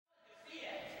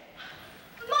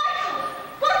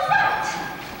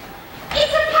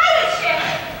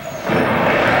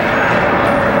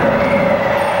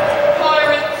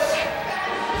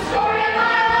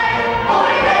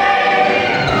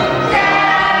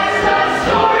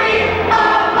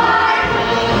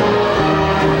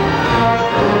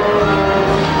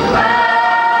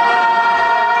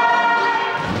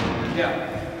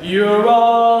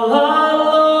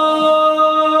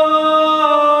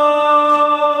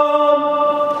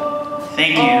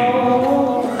Thank you.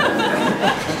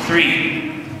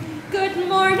 3. Good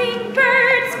morning,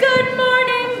 birds. Good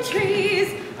morning,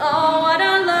 trees. Oh, what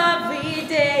a lovely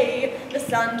day. The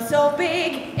sun's so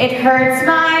big, it hurts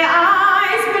my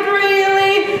eyes, but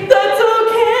really, that's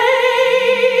okay.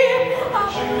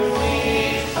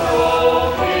 Julie,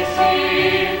 so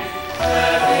pretty,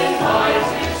 having eyes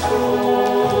in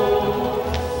school.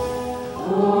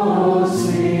 Oh,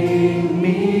 sing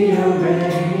me a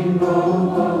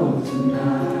rainbow tonight.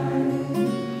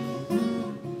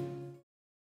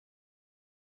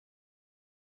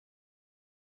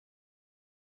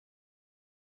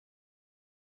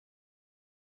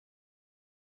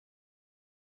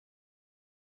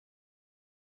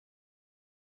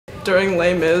 During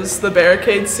Les Mis, the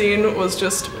barricade scene was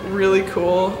just really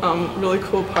cool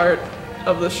part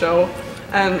of the show.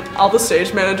 And all the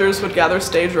stage managers would gather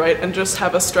stage right and just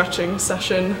have a stretching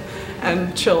session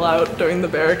and chill out during the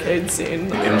barricade scene.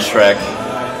 In Shrek,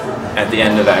 at the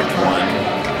end of Act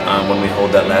 1, when we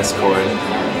hold that last chord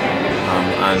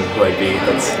on Who I Be,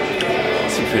 that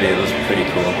was pretty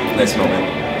cool. Nice moment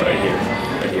right here.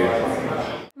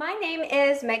 My name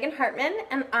is Megan Hartman,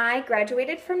 and I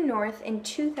graduated from North in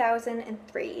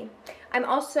 2003. I'm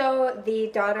also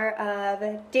the daughter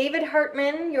of David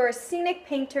Hartman, your scenic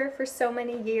painter for so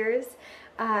many years.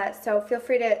 So feel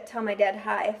free to tell my dad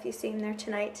hi if you see him there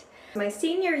tonight. My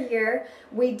senior year,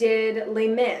 we did Les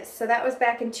Mis, so that was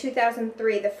back in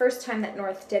 2003, the first time that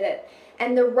North did it.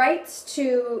 And the rights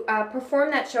to perform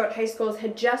that show at high schools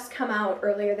had just come out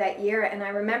earlier that year, and I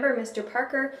remember Mr.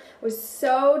 Parker was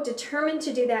so determined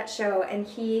to do that show, and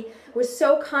he was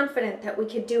so confident that we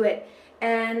could do it.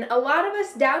 And a lot of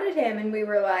us doubted him, and we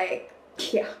were like,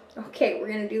 yeah, okay,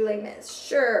 we're gonna do Les Mis,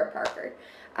 sure, Parker.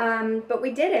 But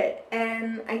we did it,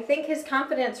 and I think his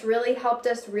confidence really helped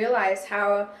us realize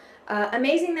how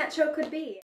amazing that show could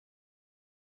be.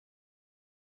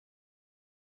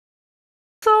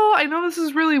 So I know this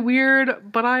is really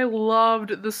weird, but I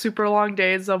loved the super long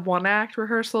days of one-act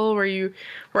rehearsal where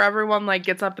everyone like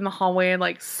gets up in the hallway and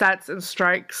like sets and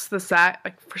strikes the set.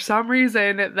 Like for some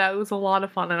reason that was a lot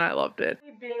of fun and I loved it.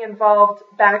 Being involved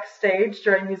backstage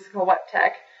during musical wet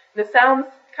tech. This sounds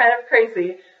kind of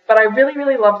crazy, but I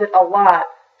really loved it a lot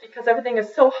because everything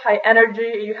is so high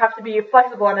energy. You have to be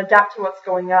flexible and adapt to what's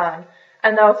going on,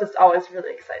 and that was just always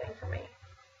really exciting for me.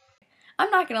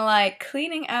 I'm not gonna lie,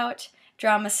 cleaning out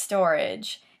drama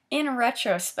storage in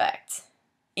retrospect,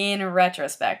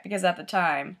 because at the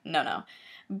time, no.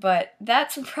 But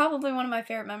that's probably one of my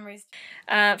favorite memories.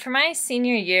 For my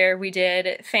senior year, we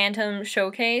did Phantom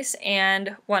Showcase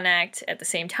and One Act at the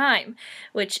same time,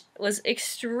 which was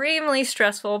extremely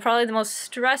stressful, probably the most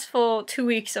stressful 2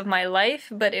 weeks of my life,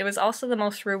 but it was also the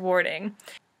most rewarding.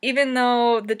 Even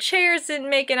though the chairs didn't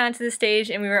make it onto the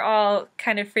stage and we were all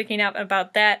kind of freaking out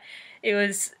about that, it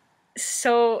was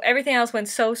everything else went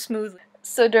so smoothly.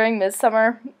 So during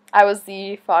Midsummer, I was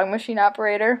the fog machine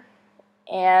operator,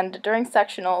 and during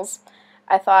sectionals,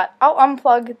 I thought I'll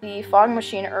unplug the fog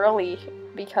machine early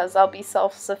because I'll be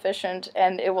self-sufficient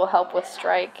and it will help with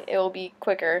strike. It will be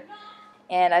quicker.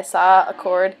 And I saw a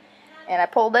cord and I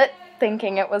pulled it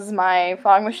thinking it was my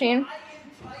fog machine,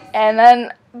 and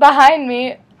then behind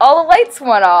me, all the lights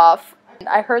went off.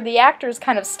 I heard the actors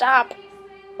kind of stop,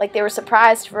 like they were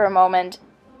surprised for a moment.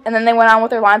 And then they went on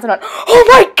with their lines and went, oh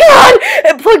my god!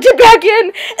 And plugged it back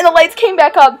in, and the lights came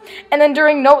back up. And then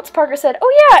during notes, Parker said,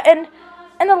 oh yeah, and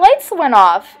the lights went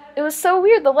off. It was so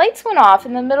weird, the lights went off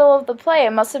in the middle of the play. It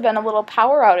must have been a little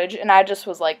power outage, and I just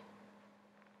was like...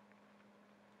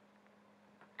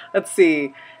 Let's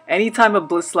see, anytime a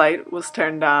Bliss light was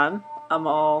turned on, I'm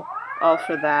all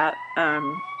for that.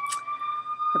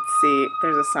 Let's see,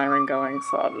 there's a siren going,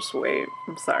 so I'll just wait.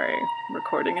 I'm sorry,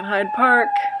 recording in Hyde Park.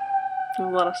 A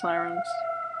lot of sirens.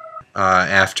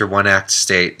 After One Act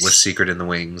State was Secret in the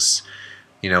Wings,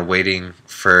 waiting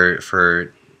for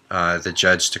the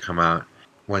judge to come out.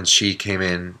 When she came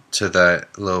in to the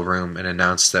little room and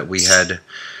announced that we had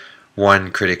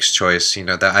won Critics' Choice,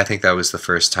 I think that was the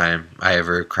first time I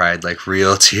ever cried like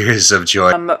real tears of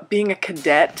joy. Being a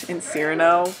cadet in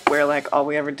Cyrano, where like all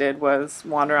we ever did was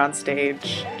wander on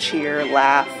stage, cheer,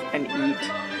 laugh, and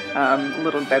eat.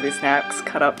 Little Debbie snacks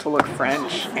cut up to look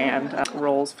French, and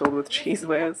rolls filled with Cheese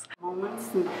Whiz.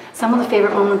 Some of the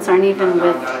favorite moments aren't even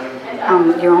with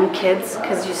your own kids,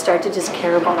 because you start to just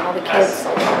care about all the kids,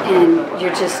 and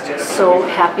you're just so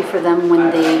happy for them when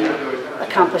they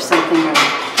accomplish something or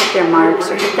hit their marks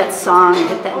or hit that song,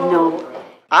 hit that note.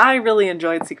 I really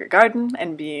enjoyed Secret Garden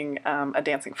and being a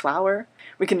dancing flower.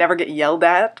 We could never get yelled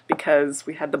at because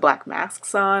we had the black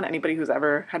masks on. Anybody who's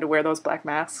ever had to wear those black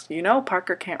masks, you know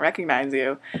Parker can't recognize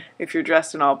you if you're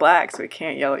dressed in all black, so he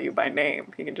can't yell at you by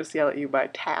name. He can just yell at you by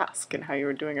task and how you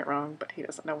were doing it wrong, but he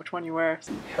doesn't know which one you were.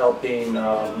 Helping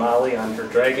Molly on her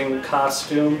dragon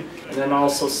costume, and then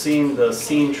also seeing the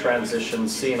scene transition,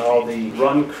 seeing all the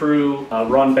run crew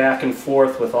run back and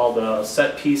forth with all the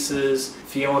set pieces.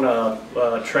 Fiona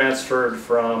transferred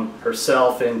from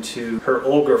herself into her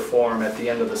ogre form at the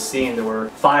end of the scene. There were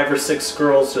 5 or 6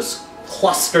 girls just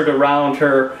clustered around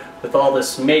her with all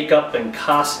this makeup and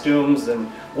costumes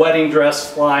and wedding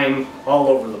dress flying all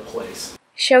over the place.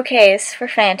 Showcase for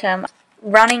Phantom,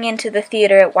 running into the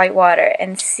theater at Whitewater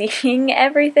and seeing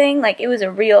everything like it was a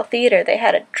real theater. They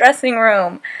had a dressing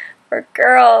room for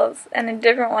girls and a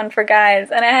different one for guys,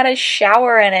 and I had a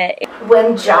shower in it.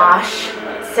 When Josh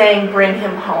sang Bring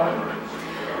Him Home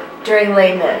during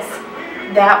Les Mis,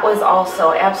 that was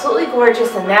also absolutely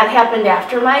gorgeous, and that happened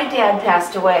after my dad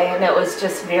passed away, and it was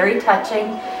just very touching,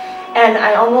 and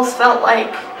I almost felt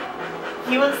like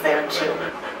he was there too.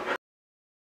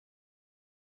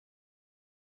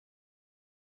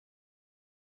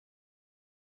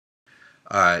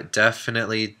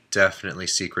 Definitely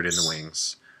Secret in the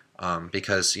Wings.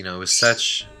 Because, you know, it was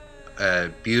such a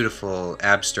beautiful,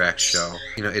 abstract show.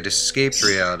 You know, it escaped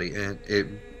reality, and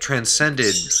it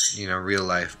transcended, you know, real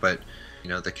life, but, you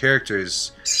know, the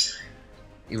characters,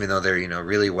 even though they're, you know,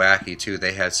 really wacky too,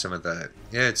 they had some of the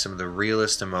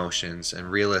realest emotions and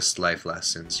realest life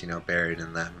lessons, you know, buried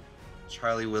in them.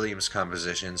 Charlie Williams'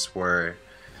 compositions were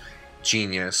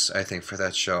genius, I think, for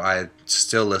that show. I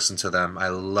still listen to them. I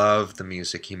love the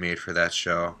music he made for that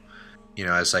show. You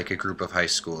know, as like a group of high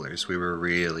schoolers, we were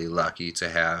really lucky to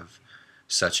have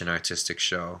such an artistic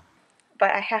show.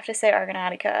 But I have to say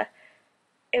Argonautica,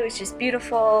 it was just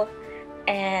beautiful,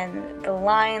 and the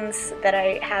lines that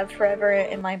I have forever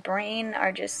in my brain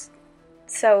are just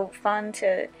so fun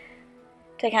to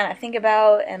kind of think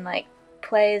about and like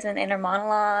play as an inner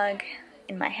monologue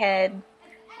in my head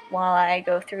while I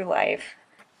go through life.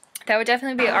 That would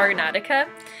definitely be Argonautica.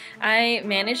 I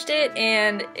managed it,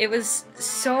 and it was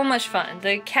so much fun.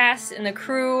 The cast and the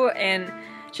crew and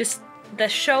just the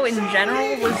show in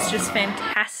general was just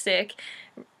fantastic.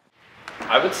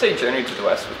 I would say Journey to the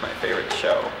West was my favorite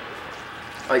show,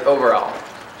 like overall,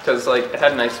 because like it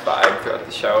had a nice vibe throughout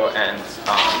the show, and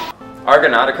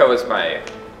Argonautica was my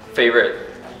favorite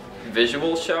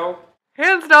visual show.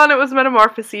 Hands down, it was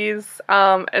Metamorphoses.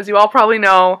 As you all probably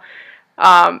know,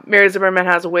 Mary Zimmerman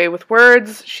has a way with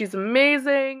words. She's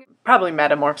amazing. Probably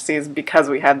Metamorphoses because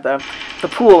we had the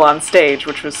pool on stage,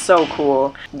 which was so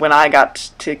cool. When I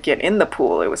got to get in the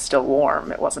pool, it was still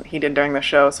warm. It wasn't heated during the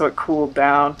show, so it cooled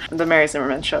down. The Mary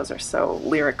Zimmerman shows are so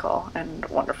lyrical and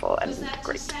wonderful and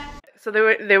great. So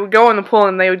they would go in the pool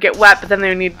and they would get wet, but then they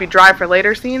would need to be dry for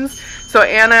later scenes. So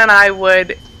Anna and I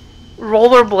would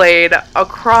rollerblade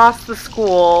across the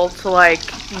school to like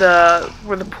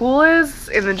where the pool is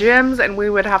in the gyms, and we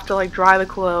would have to like dry the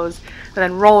clothes and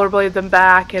then rollerblade them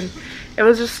back, and it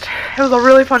was a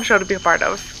really fun show to be a part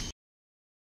of.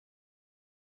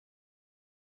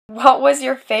 What was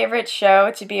your favorite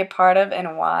show to be a part of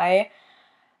and why?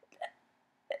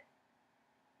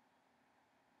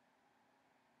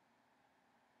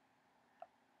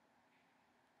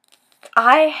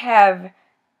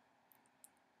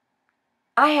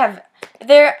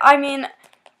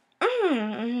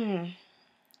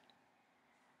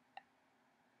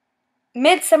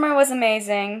 Midsummer was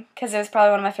amazing, because it was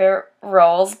probably one of my favorite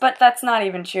roles, but that's not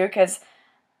even true, because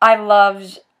I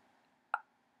don't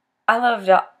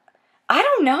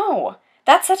know.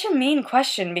 That's such a mean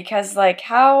question, because, like,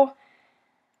 how...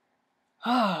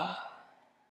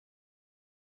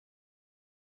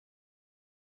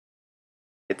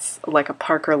 It's like a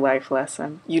Parker life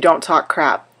lesson. You don't talk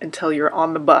crap until you're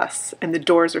on the bus and the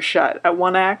doors are shut. At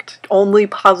one act, only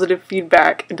positive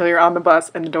feedback until you're on the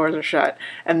bus and the doors are shut.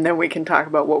 And then we can talk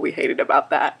about what we hated about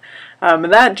that.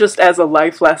 And that just as a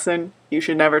life lesson, you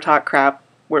should never talk crap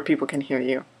where people can hear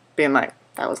you. Being like,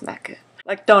 that wasn't that good.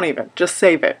 Like, don't even. Just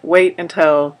save it. Wait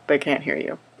until they can't hear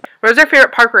you. What was your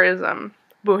favorite Parkerism?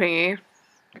 Boohingy.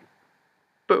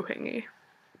 Boohingy.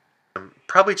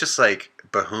 Probably just like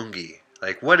bahungi.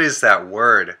 Like, what is that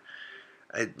word?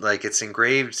 Like, it's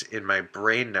engraved in my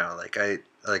brain now.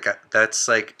 That's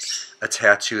like a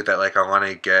tattoo that like I want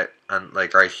to get on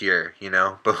like right here, you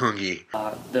know, bahungi.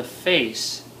 The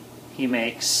face he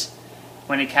makes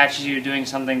when he catches you doing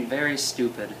something very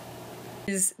stupid.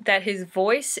 is that his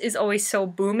voice is always so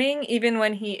booming, even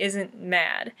when he isn't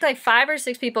mad. Like 5 or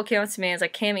 6 people came up to me and was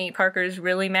like, Cammy, Parker's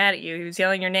really mad at you. He was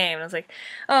yelling your name. And I was like,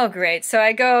 oh, great. So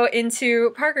I go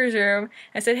into Parker's room.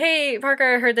 I said, hey,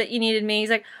 Parker, I heard that you needed me. He's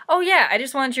like, oh, yeah, I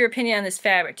just wanted your opinion on this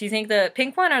fabric. Do you think the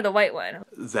pink one or the white one?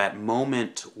 That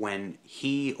moment when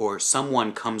he or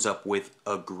someone comes up with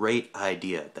a great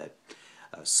idea that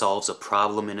solves a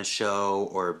problem in a show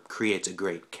or creates a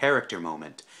great character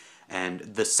moment. And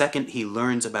the second he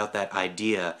learns about that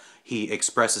idea, he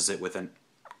expresses it with an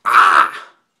ah!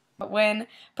 When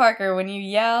you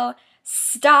yell,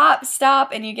 stop,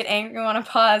 stop, and you get angry and want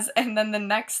to pause, and then the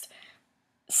next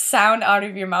sound out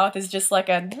of your mouth is just like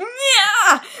a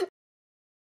yeah!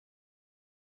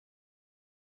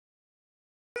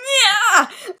 Yeah!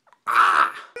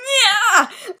 Ah! Yeah!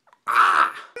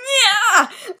 Ah!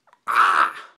 Yeah!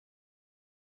 Ah!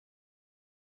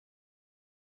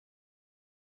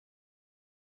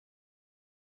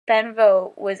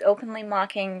 Benvo was openly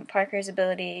mocking Parker's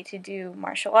ability to do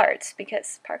martial arts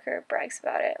because Parker brags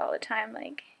about it all the time,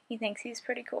 like he thinks he's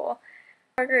pretty cool.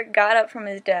 Parker got up from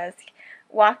his desk,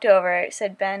 walked over,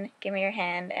 said, Ben, give me your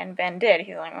hand, and Ben did.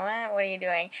 He was like, what are you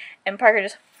doing? And Parker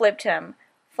just flipped him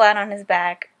flat on his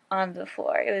back on the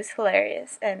floor. It was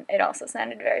hilarious, and it also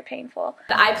sounded very painful.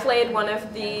 I played one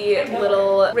of the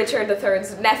little Richard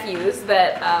III's nephews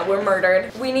that were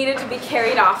murdered. We needed to be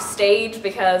carried off stage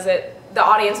because the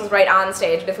audience was right on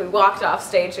stage, and if we walked off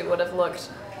stage it would have looked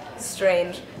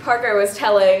strange. Parker was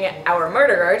telling our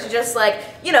murderer to just like,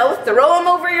 you know, throw him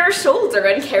over your shoulder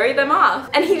and carry them off.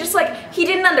 And he just like, he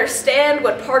didn't understand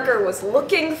what Parker was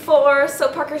looking for, so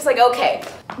Parker's like, okay.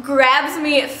 Grabs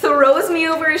me, throws me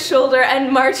over his shoulder,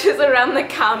 and marches around the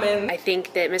common. I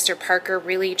think that Mr. Parker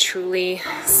really truly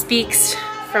speaks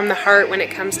from the heart when it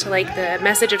comes to like the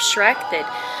message of Shrek,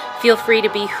 that feel free to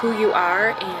be who you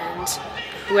are and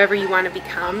whoever you want to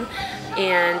become,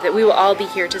 and that we will all be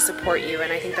here to support you,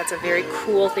 and I think that's a very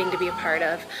cool thing to be a part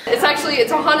of. It's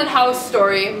a haunted house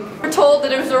story. We're told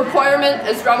that it was a requirement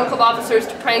as drama club officers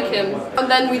to prank him, and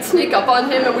then we'd sneak up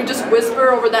on him and we'd just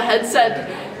whisper over the headset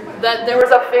that there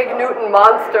was a Fig Newton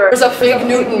monster. There's a Fig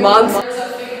Newton monster.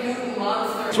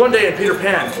 So one day in Peter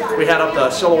Pan, we had up the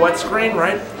silhouette screen,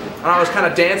 right? And I was kind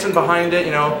of dancing behind it,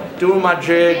 you know, doing my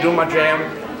jig, doing my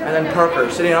jam. And then Parker,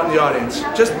 sitting out in the audience,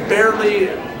 just barely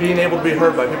being able to be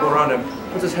heard by people around him,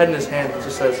 puts his head in his hand and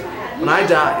just says, when I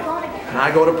die and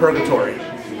I go to purgatory,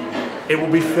 it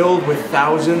will be filled with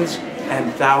thousands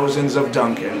and thousands of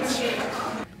Duncans.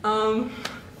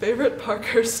 Favorite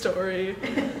Parker story?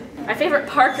 My favorite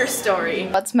Parker story.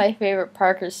 What's my favorite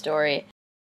Parker story?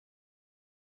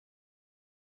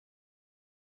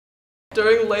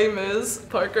 During Les Mis,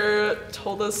 Parker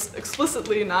told us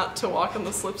explicitly not to walk on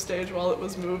the slip stage while it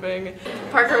was moving.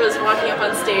 Parker was walking up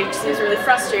on stage because he was really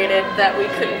frustrated that we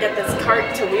couldn't get this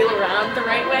cart to wheel around the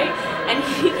right way. And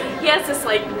he has this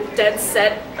like dead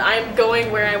set, I'm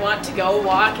going where I want to go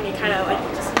walk, and he kind of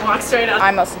like just walks straight on.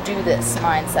 I must do this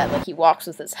mindset. Like he walks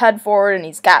with his head forward and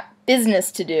he's got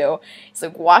business to do. He's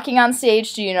like walking on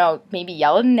stage to, you know, maybe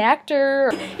yell at an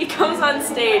actor. He comes on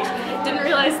stage, didn't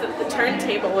realize that the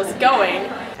turntable was going.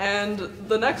 And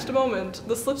the next moment,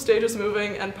 the slip stage is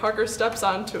moving and Parker steps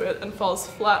onto it and falls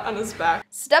flat on his back.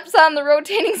 Steps on the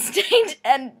rotating stage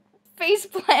and face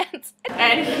plants.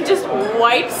 And he just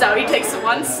wipes out. He takes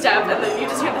one step and then you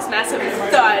just hear this massive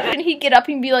thud. And he'd get up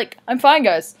and be like, I'm fine,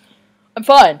 guys. I'm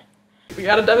fine. We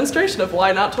got a demonstration of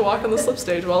why not to walk on the slip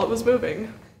stage while it was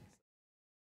moving.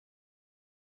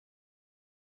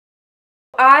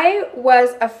 I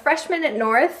was a freshman at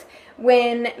North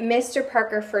when Mr.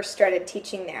 Parker first started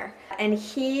teaching there. And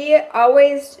he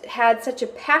always had such a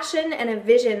passion and a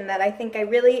vision that I think I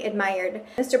really admired.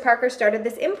 Mr. Parker started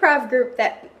this improv group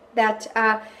that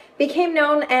became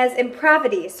known as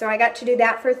Improvity. So I got to do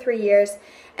that for 3 years.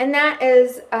 And that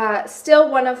is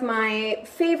still one of my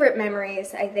favorite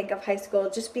memories, I think, of high school,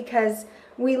 just because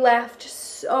we laughed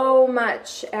so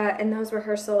much in those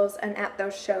rehearsals and at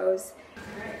those shows.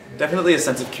 Definitely a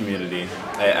sense of community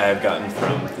I have gotten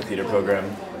from the theater program.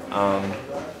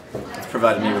 It's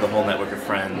provided me with a whole network of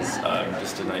friends,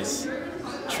 just a nice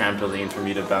trampoline for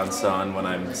me to bounce on when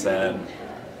I'm sad,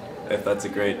 if that's a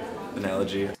great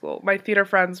analogy. My theater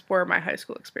friends were my high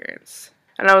school experience.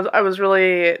 And I was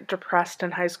really depressed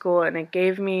in high school, and it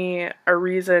gave me a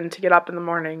reason to get up in the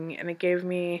morning, and it gave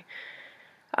me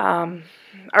a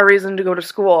reason to go to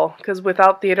school, because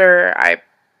without theater,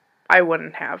 I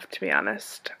wouldn't have, to be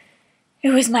honest. It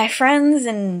was my friends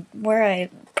and where I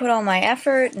put all my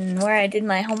effort and where I did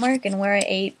my homework and where I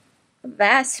ate the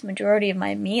vast majority of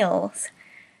my meals.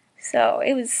 So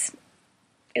it was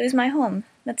my home.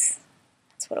 That's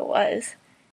what it was.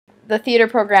 The theater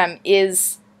program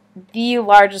is the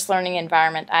largest learning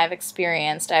environment I've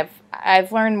experienced.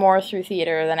 I've learned more through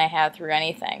theater than I have through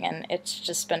anything, and it's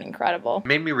just been incredible. It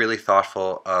made me really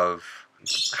thoughtful of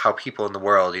how people in the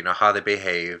world, you know, how they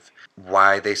behave,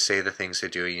 why they say the things they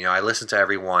do. You know, I listened to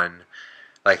everyone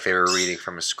like they were reading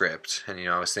from a script, and, you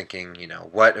know, I was thinking, you know,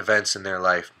 what events in their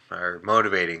life are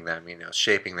motivating them, you know,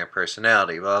 shaping their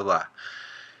personality, blah, blah, blah.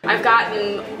 I've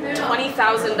gotten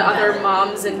 20,000 other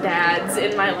moms and dads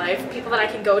in my life, people that I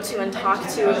can go to and talk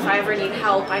to if I ever need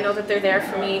help. I know that they're there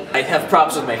for me. I have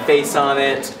props with my face on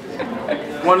it.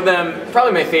 One of them,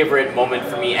 probably my favorite moment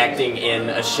for me acting in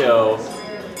a show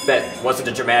that wasn't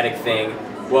a dramatic thing,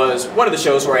 was one of the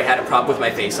shows where I had a prop with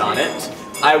my face on it.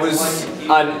 I was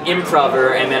an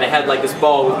improver, and then I had like this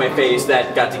ball with my face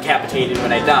that got decapitated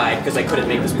when I died because I couldn't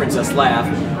make this princess laugh.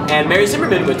 And Mary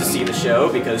Zimmerman went to see the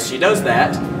show because she does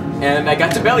that, and I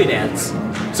got to belly dance.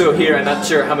 So here, I'm not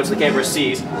sure how much the camera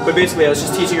sees, but basically I was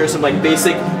just teaching her some like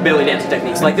basic belly dance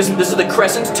techniques. Like this is the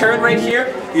crescent turn right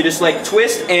here. You just like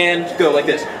twist and go like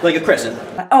this, like a crescent.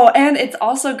 Oh, and it's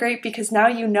also great because now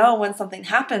you know when something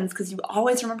happens because you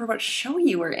always remember what show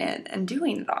you were in and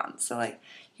doing it on. So like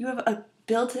you have a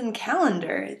built-in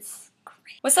calendar. It's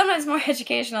was sometimes more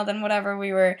educational than whatever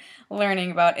we were learning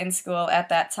about in school at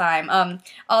that time.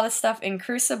 All the stuff in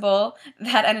Crucible,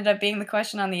 that ended up being the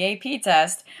question on the AP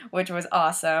test, which was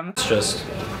awesome.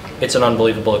 It's an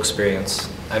unbelievable experience.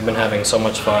 I've been having so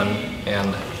much fun,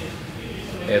 and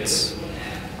it's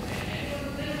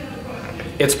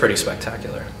pretty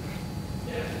spectacular.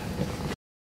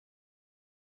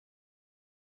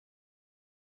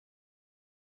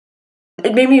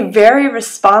 It made me very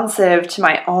responsive to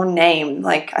my own name.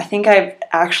 Like, I think I've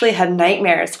actually had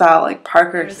nightmares about, like,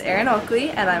 Parker. There's Erin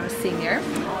Oakley, and I'm a senior,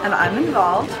 and I'm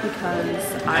involved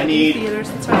because I do theater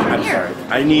since freshman year.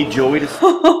 I need Joey to...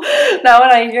 Now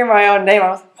when I hear my own name,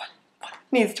 I was like, what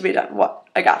needs to be done? What?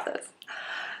 I got this.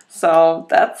 So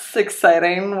that's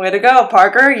exciting. Way to go,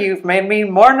 Parker. You've made me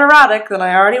more neurotic than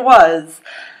I already was.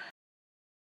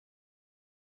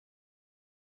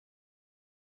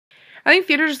 I think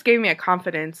theater just gave me a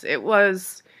confidence. It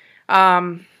was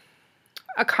a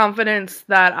confidence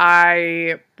that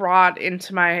I brought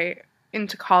into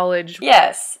college.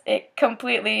 Yes, it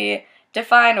completely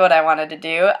defined what I wanted to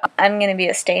do. I'm going to be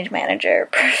a stage manager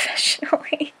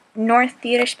professionally. North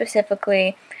Theater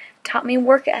specifically taught me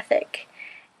work ethic,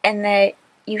 and that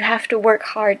you have to work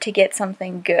hard to get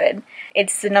something good.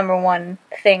 It's the #1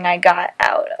 thing I got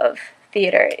out of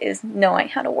theater, is knowing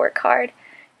how to work hard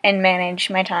and manage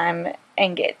my time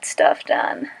and get stuff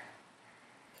done.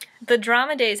 The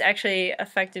drama days actually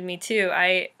affected me too.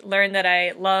 I learned that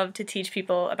I love to teach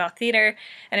people about theater,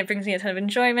 and it brings me a ton of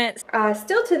enjoyment.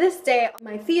 Still to this day,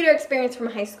 my theater experience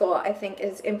from high school, I think,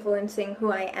 is influencing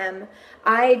who I am.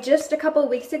 I just a couple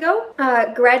weeks ago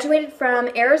graduated from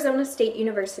Arizona State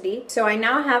University, so I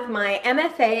now have my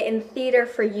MFA in theater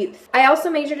for youth. I also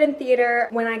majored in theater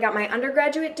when I got my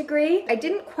undergraduate degree. I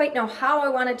didn't quite know how I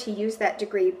wanted to use that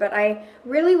degree, but I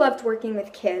really loved working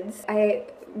with kids. I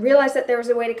realized that there was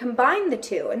a way to combine the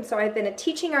two, and so I've been a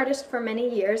teaching artist for many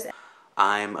years.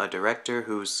 I'm a director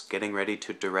who's getting ready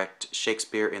to direct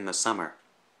Shakespeare in the summer.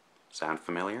 Sound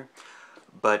familiar?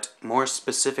 But more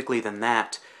specifically than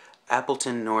that,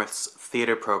 Appleton North's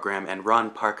theater program and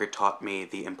Ron Parker taught me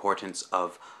the importance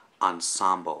of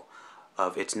ensemble.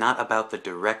 It's not about the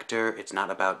director, it's not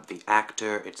about the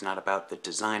actor, it's not about the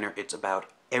designer, it's about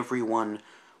everyone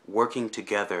working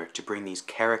together to bring these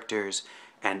characters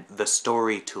and the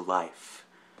story to life.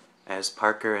 As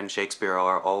Parker and Shakespeare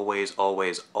are always,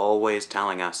 always, always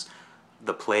telling us,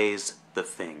 the play's the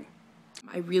thing.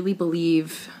 I really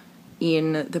believe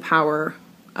in the power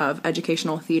of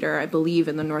educational theater. I believe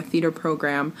in the North Theater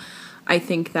program. I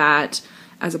think that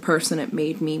as a person it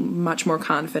made me much more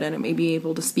confident. It made me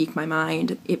able to speak my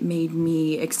mind. It made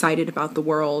me excited about the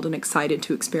world and excited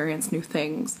to experience new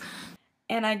things.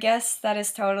 And I guess that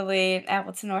is totally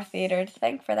Appleton North Theater to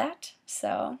thank for that.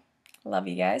 So, love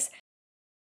you guys.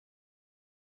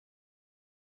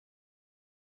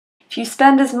 If you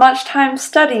spend as much time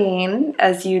studying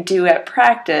as you do at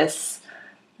practice,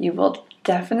 you will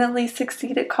definitely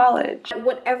succeed at college.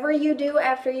 Whatever you do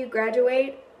after you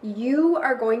graduate, you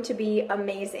are going to be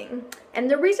amazing.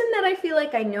 And the reason that I feel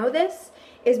like I know this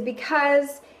is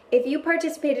because if you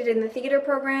participated in the theater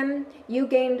program, you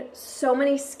gained so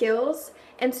many skills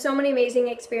and so many amazing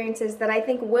experiences that I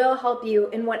think will help you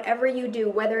in whatever you do,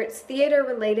 whether it's theater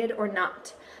related or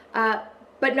not.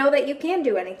 But know that you can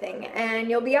do anything and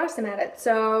you'll be awesome at it.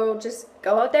 So just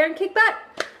go out there and kick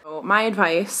butt. My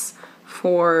advice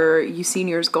for you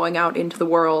seniors going out into the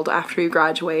world after you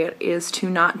graduate is to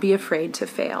not be afraid to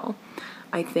fail.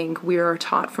 I think we are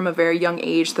taught from a very young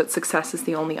age that success is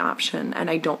the only option, and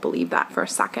I don't believe that for a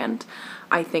second.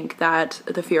 I think that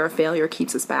the fear of failure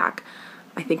keeps us back.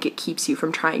 I think it keeps you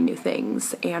from trying new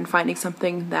things and finding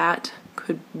something that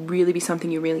could really be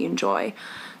something you really enjoy.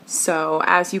 So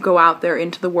as you go out there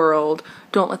into the world,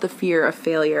 don't let the fear of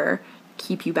failure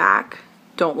keep you back.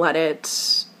 Don't let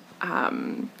it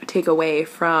take away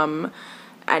from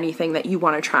anything that you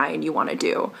want to try and you want to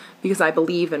do, because I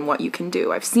believe in what you can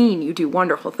do. I've seen you do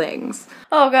wonderful things.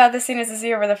 Oh god, the seniors this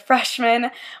year were the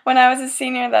freshmen when I was a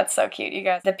senior. That's so cute, you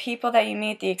guys. The people that you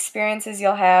meet, the experiences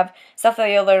you'll have, stuff that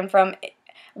you'll learn from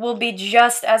will be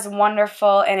just as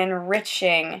wonderful and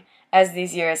enriching as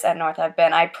these years at North have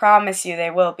been. I promise you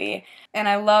they will be. And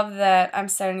I love that I'm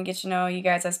starting to get to know you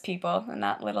guys as people and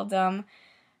not little dumb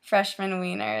freshman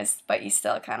wieners, but you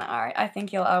still kind of are. I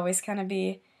think you'll always kind of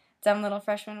be dumb little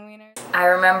freshman wieners. I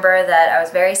remember that I was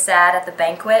very sad at the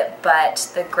banquet,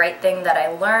 but the great thing that I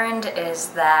learned is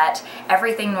that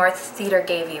everything North Theater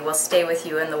gave you will stay with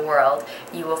you in the world.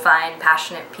 You will find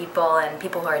passionate people and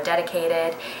people who are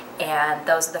dedicated, and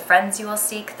those are the friends you will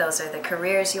seek, those are the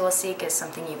careers you will seek, is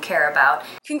something you care about.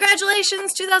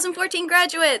 Congratulations, 2014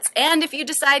 graduates! And if you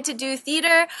decide to do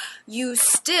theater, you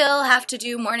still have to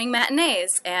do morning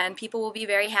matinees, and people will be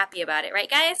very happy about it,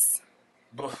 right guys?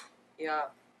 Yeah.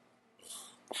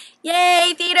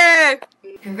 Yay, theater!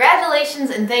 Congratulations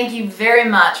and thank you very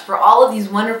much for all of these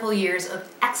wonderful years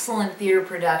of excellent theater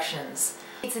productions.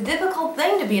 It's a difficult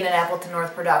thing to be in an Appleton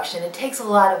North production. It takes a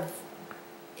lot of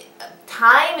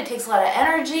time, it takes a lot of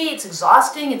energy, it's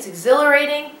exhausting, it's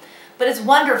exhilarating, but it's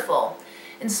wonderful.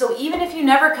 And so even if you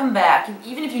never come back,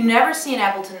 even if you never see an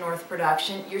Appleton North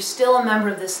production, you're still a member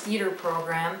of this theater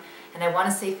program, and I want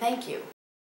to say thank you.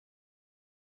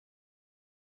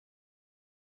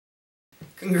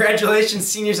 Congratulations,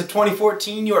 seniors of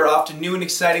 2014. You are off to new and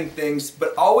exciting things,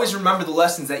 but always remember the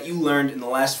lessons that you learned in the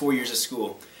last 4 years of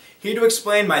school. Here to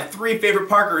explain my 3 favorite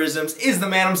Parkerisms is the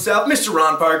man himself, Mr.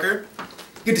 Ron Parker.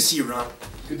 Good to see you, Ron.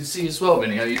 Good to see you as well,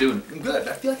 Vinny. How you doing? I'm good.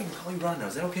 I feel like I can call you Ron now.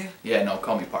 Is that okay? Yeah, no,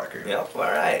 call me Parker. Yep,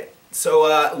 alright.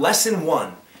 So, lesson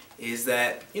 1 is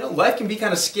that, life can be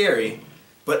kind of scary,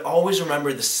 but always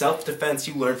remember the self-defense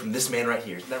you learned from this man right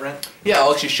here. Isn't that right? Yeah,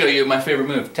 I'll actually show you my favorite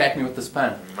move. Attack me with this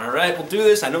pen. Alright, we'll do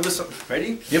this. I know this one.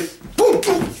 Ready? Yep.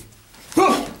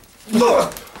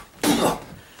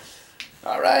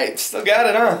 Alright, still got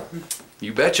it, huh?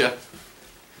 You betcha.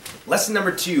 Lesson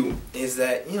number 2 is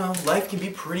that, life can be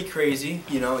pretty crazy.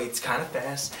 It's kind of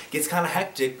fast, gets kind of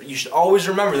hectic, but you should always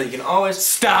remember that you can always...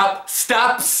 Stop!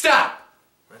 Stop! Stop!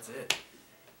 That's it.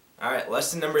 Alright,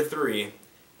 lesson number 3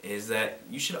 is that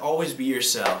you should always be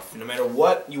yourself. No matter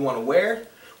what you want to wear,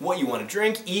 what you want to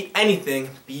drink, eat, anything,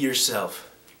 be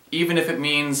yourself. Even if it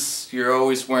means you're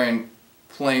always wearing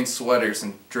plain sweaters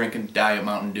and drinking Diet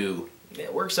Mountain Dew. Yeah,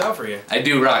 it works out for you. I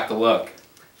do rock the look.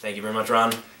 Thank you very much,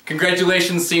 Ron.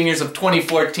 Congratulations, seniors of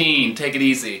 2014. Take it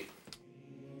easy.